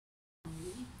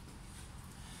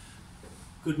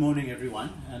Good morning, everyone,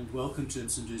 and welcome to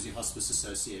Msunduzi Hospice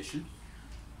Association.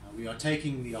 We are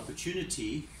taking the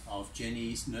opportunity of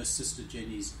Nurse Sister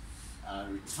Jenny's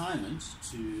retirement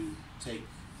to take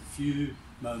a few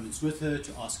moments with her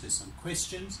to ask her some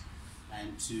questions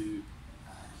and to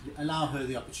allow her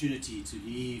the opportunity to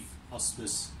leave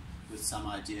hospice with some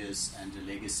ideas and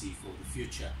a legacy for the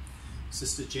future.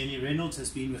 Sister Jenny Reynolds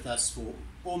has been with us for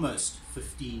almost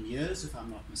 15 years, if I'm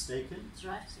not mistaken. That's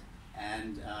right.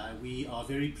 And we are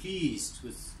very pleased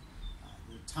with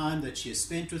the time that she has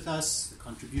spent with us, the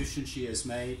contribution she has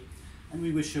made, and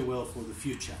we wish her well for the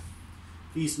future.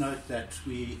 Please note that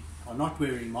we are not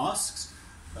wearing masks,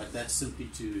 but that's simply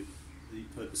to the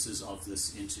purposes of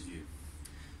this interview.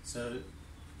 So,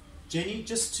 Jenny,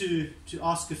 just to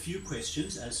ask a few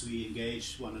questions as we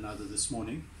engage one another this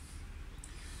morning.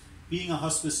 Being a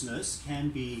hospice nurse can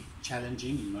be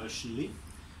challenging emotionally.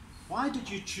 Why did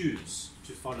you choose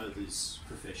to follow this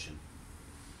profession?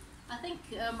 I think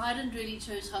I didn't really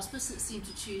choose hospice, it seemed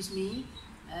to choose me.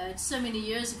 So many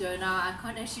years ago now, I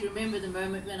can't actually remember the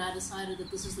moment when I decided that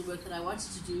this is the work that I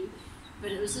wanted to do,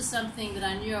 but it was just something that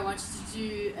I knew I wanted to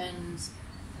do, and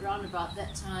around about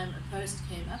that time a post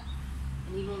came up,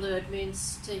 and even though it meant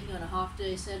taking on a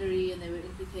half-day salary and there were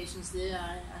implications there,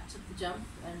 I took the jump,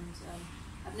 and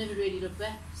I've never really looked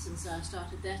back since I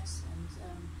started that.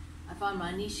 I found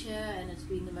my niche here, and it's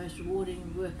been the most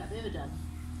rewarding work I've ever done.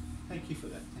 Thank you for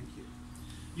that, thank you.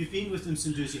 You've been with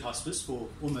Msunduzi Hospice for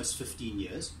almost 15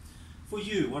 years. For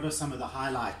you, what are some of the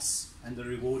highlights and the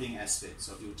rewarding aspects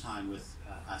of your time with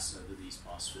us over these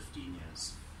past 15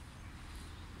 years?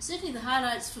 Certainly the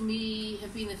highlights for me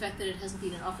have been the fact that it hasn't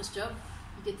been an office job.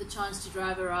 You get the chance to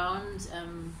drive around.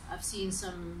 I've seen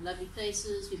some lovely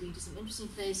places, we've been to some interesting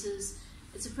places.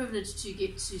 It's a privilege to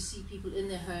get to see people in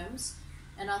their homes.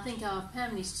 And I think our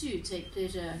families too take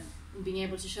pleasure in being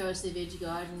able to show us their veggie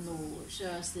garden or show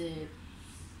us their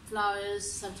flowers.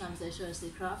 Sometimes they show us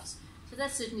their crafts. So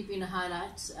that's certainly been a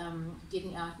highlight,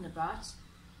 getting out and about.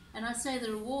 And I'd say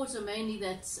the rewards are mainly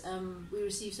that we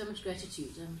receive so much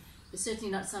gratitude. It's certainly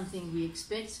not something we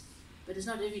expect, but it's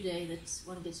not every day that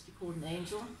one gets to be called an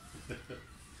angel.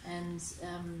 And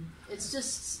it's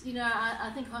just, you know, I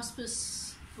think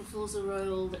hospice fulfills a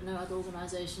role that no other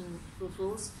organisation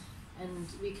fulfills. And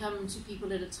we come to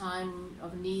people at a time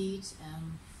of need,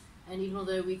 and even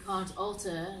although we can't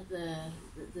alter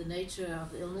the nature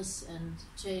of the illness and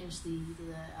change the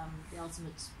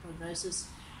ultimate prognosis,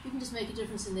 we can just make a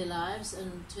difference in their lives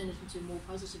and turn it into a more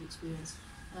positive experience.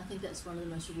 And I think that's one of the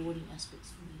most rewarding aspects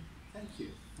for me. Thank you,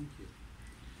 thank you.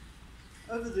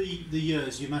 Over the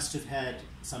years, you must have had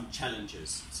some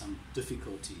challenges, some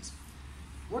difficulties.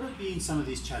 What have been some of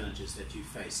these challenges that you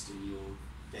faced in your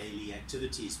daily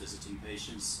activities, visiting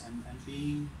patients and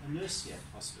being a nurse here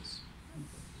at hospice?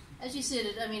 As you said,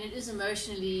 it is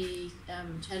emotionally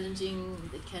challenging,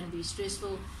 it can be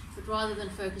stressful, but rather than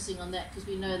focusing on that, because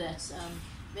we know that,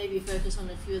 maybe focus on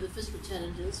a few of the physical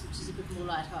challenges, which is a bit more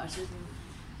lighthearted. And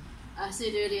I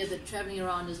said earlier that travelling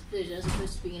around is a pleasure as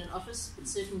opposed to being in an office, but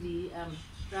certainly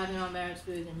driving around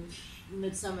Maritzburg in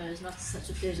midsummer is not such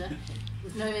a pleasure,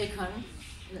 with no aircon.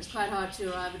 And it's quite hard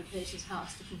to arrive at a patient's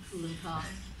house looking cool and calm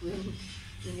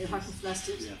when you're hot and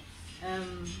flustered. Yeah.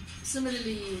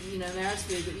 Similarly, you know,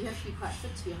 Maritzburg, you have to be quite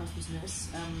fit to be a hospice nurse.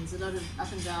 There's a lot of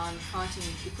up and down fighting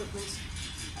equipment.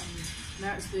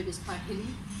 Maritzburg is quite hilly,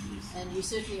 and you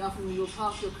certainly often will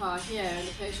park your car here and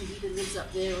the patient either lives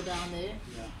up there or down there.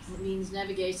 Yeah. And it means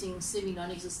navigating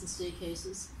semi-non-existent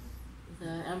staircases with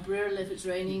an umbrella if it's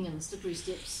raining and slippery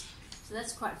steps. So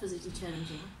that's quite physically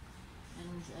challenging.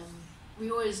 And we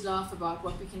always laugh about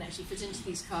what we can actually fit into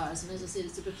these cars, and as I said,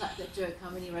 it's a bit like that joke, how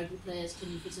many rugby players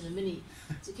can you fit in a Mini?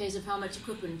 It's a case of how much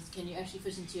equipment can you actually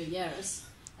fit into a Yaris,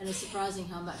 and it's surprising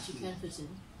how much you can fit in,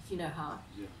 if you know how.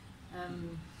 Yeah.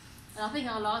 And I think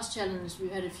our last challenge,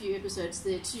 we've had a few episodes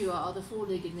there too, are the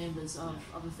four-legged members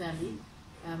of a family.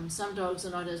 Some dogs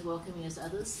are not as welcoming as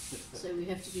others, so we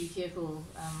have to be careful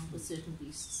with certain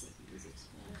beasts that we visit.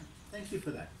 Yeah. Thank you for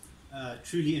that.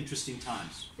 Truly interesting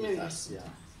times with us. Yeah.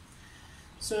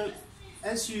 So,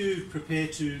 as you prepare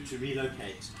to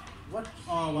relocate, what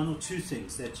are one or two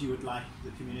things that you would like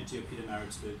the community of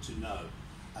Pietermaritzburg to know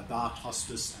about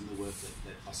hospice and the work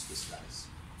that hospice does?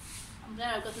 I'm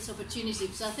glad I've got this opportunity,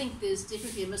 because I think there's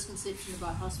definitely a misconception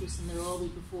about hospice and the role we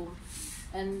perform.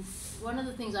 And one of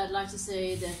the things I'd like to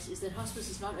say is that hospice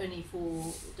is not only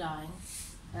for dying.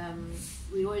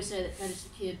 We always say that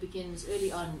palliative care begins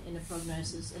early on in a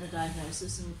prognosis, in a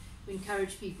diagnosis, and we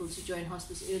encourage people to join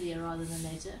hospice earlier rather than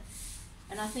later.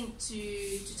 And I think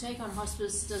to take on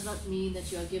hospice does not mean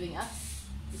that you are giving up.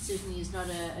 It certainly is not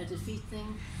a defeat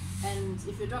thing. And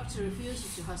if your doctor refers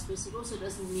you to hospice, it also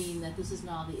doesn't mean that this is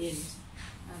now the end.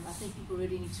 I think people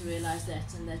really need to realize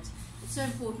that, and that it's so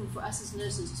important for us as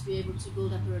nurses to be able to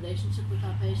build up a relationship with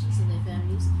our patients and their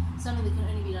families, something that can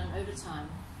only be done over time.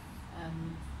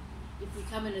 If we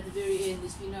come in at the very end,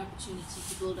 there's been no opportunity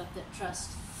to build up that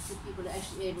trust that people are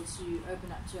actually able to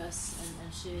open up to us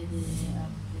and share their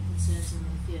concerns and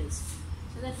their fears.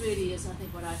 So that really is, I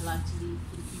think, what I'd like to leave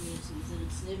for the community, is that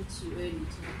it's never too early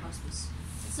to have hospice.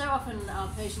 And so often our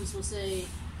patients will say,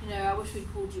 I wish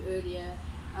we'd called you earlier,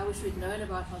 I wish we'd known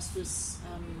about hospice,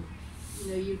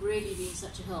 you've really been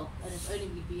such a help, and if only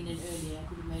we'd been in earlier, it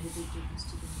would have made a big difference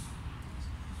to them.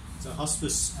 So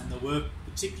hospice and the work,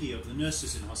 particularly of the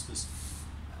nurses in hospice,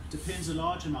 depends a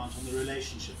large amount on the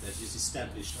relationship that is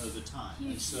established over time.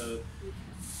 Hugely. And so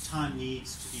time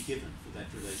needs to be given for that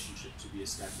relationship to be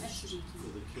established, Absolutely. for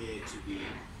the care to be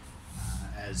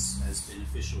as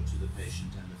beneficial to the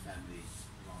patient and the family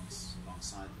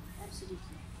alongside them. Absolutely.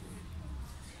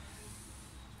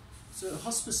 So a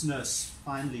hospice nurse,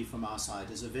 finally from our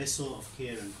side, is a vessel of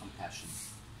care and compassion.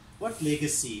 What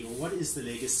legacy, or what is the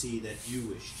legacy that you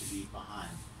wish to leave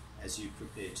behind as you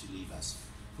prepare to leave us,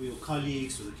 for your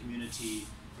colleagues, for the community,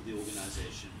 for the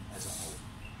organisation as a whole?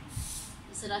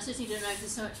 I certainly don't know if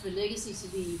there's so much of a legacy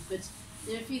to leave, but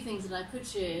there are a few things that I could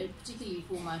share, particularly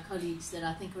for my colleagues, that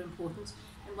I think are important.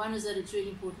 And one is that it's really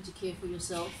important to care for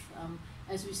yourself.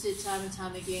 As we've said time and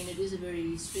time again, it is a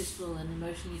very stressful and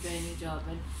emotionally draining job,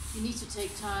 and you need to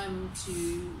take time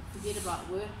to forget about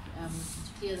work,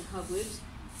 to clear the cobwebs.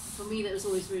 For me, that was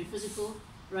always very physical,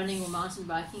 running or mountain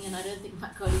biking, and I don't think my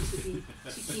colleagues would be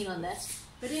too keen on that.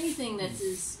 But anything that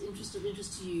is of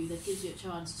interest to you, that gives you a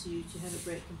chance to have a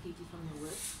break completely from your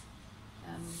work.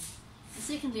 And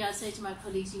secondly, I'd say to my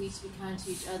colleagues, you need to be kind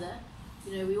to each other.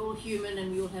 We're all human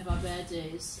and we all have our bad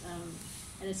days.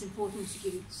 And it's important to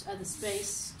give each other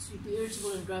space to be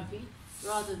irritable and grumpy,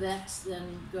 rather than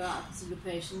go out and see your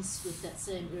patients with that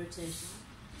same irritation.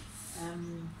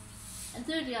 And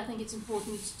thirdly, I think it's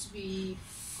important to be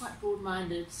quite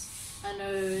broad-minded. I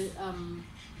know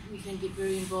we can get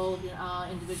very involved in our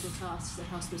individual tasks at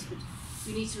hospice, but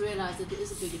we need to realise that there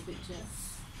is a bigger picture.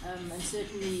 And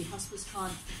certainly hospice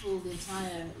can't fulfill the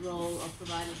entire role of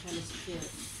providing palliative care.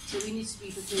 So we need to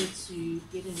be prepared to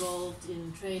get involved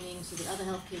in training so that other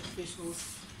healthcare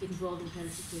professionals get involved in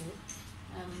palliative care.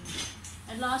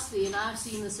 And lastly, and I've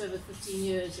seen this over 15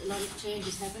 years, a lot of change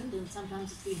has happened, and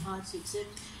sometimes it's been hard to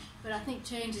accept, but I think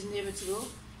change is inevitable,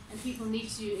 and people need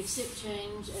to accept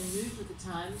change and move with the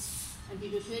times and be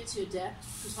prepared to adapt,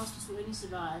 because hospice will only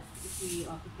survive if we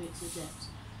are prepared to adapt.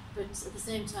 But at the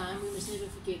same time, we must never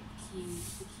forget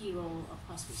the key role of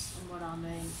hospice and what our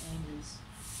main aim is.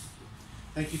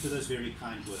 Thank you for those very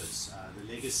kind words.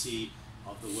 The legacy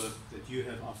of the work that you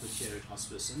have offered here at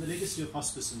hospice, and the legacy of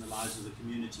hospice in the lives of the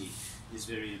community, is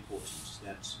very important.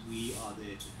 That we are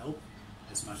there to help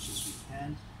as much as we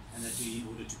can, and that we, in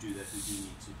order to do that, we do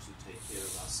need to take care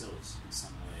of ourselves in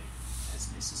some way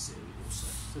as necessary also.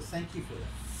 So thank you for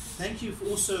that. Thank you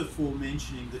also for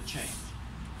mentioning the change.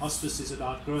 Hospice is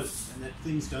about growth, and that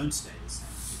things don't stay the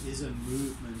same. It is a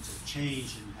movement, a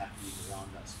change happening around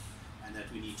us, and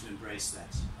that we need to embrace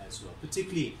that as well,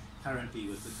 particularly currently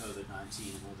with the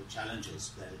COVID-19 and all the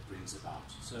challenges that it brings about.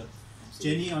 So,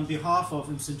 Jenny, on behalf of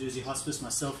Msunduzi Hospice,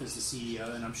 myself as the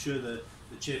CEO, and I'm sure the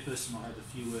chairperson will have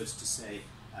a few words to say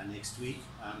next week,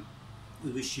 we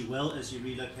wish you well as you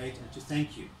relocate, and to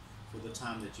thank you for the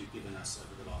time that you've given us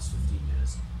over the last 15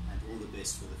 years, and all the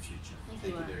best for the future. Thank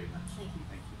you very much. Thank you.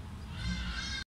 Thank you.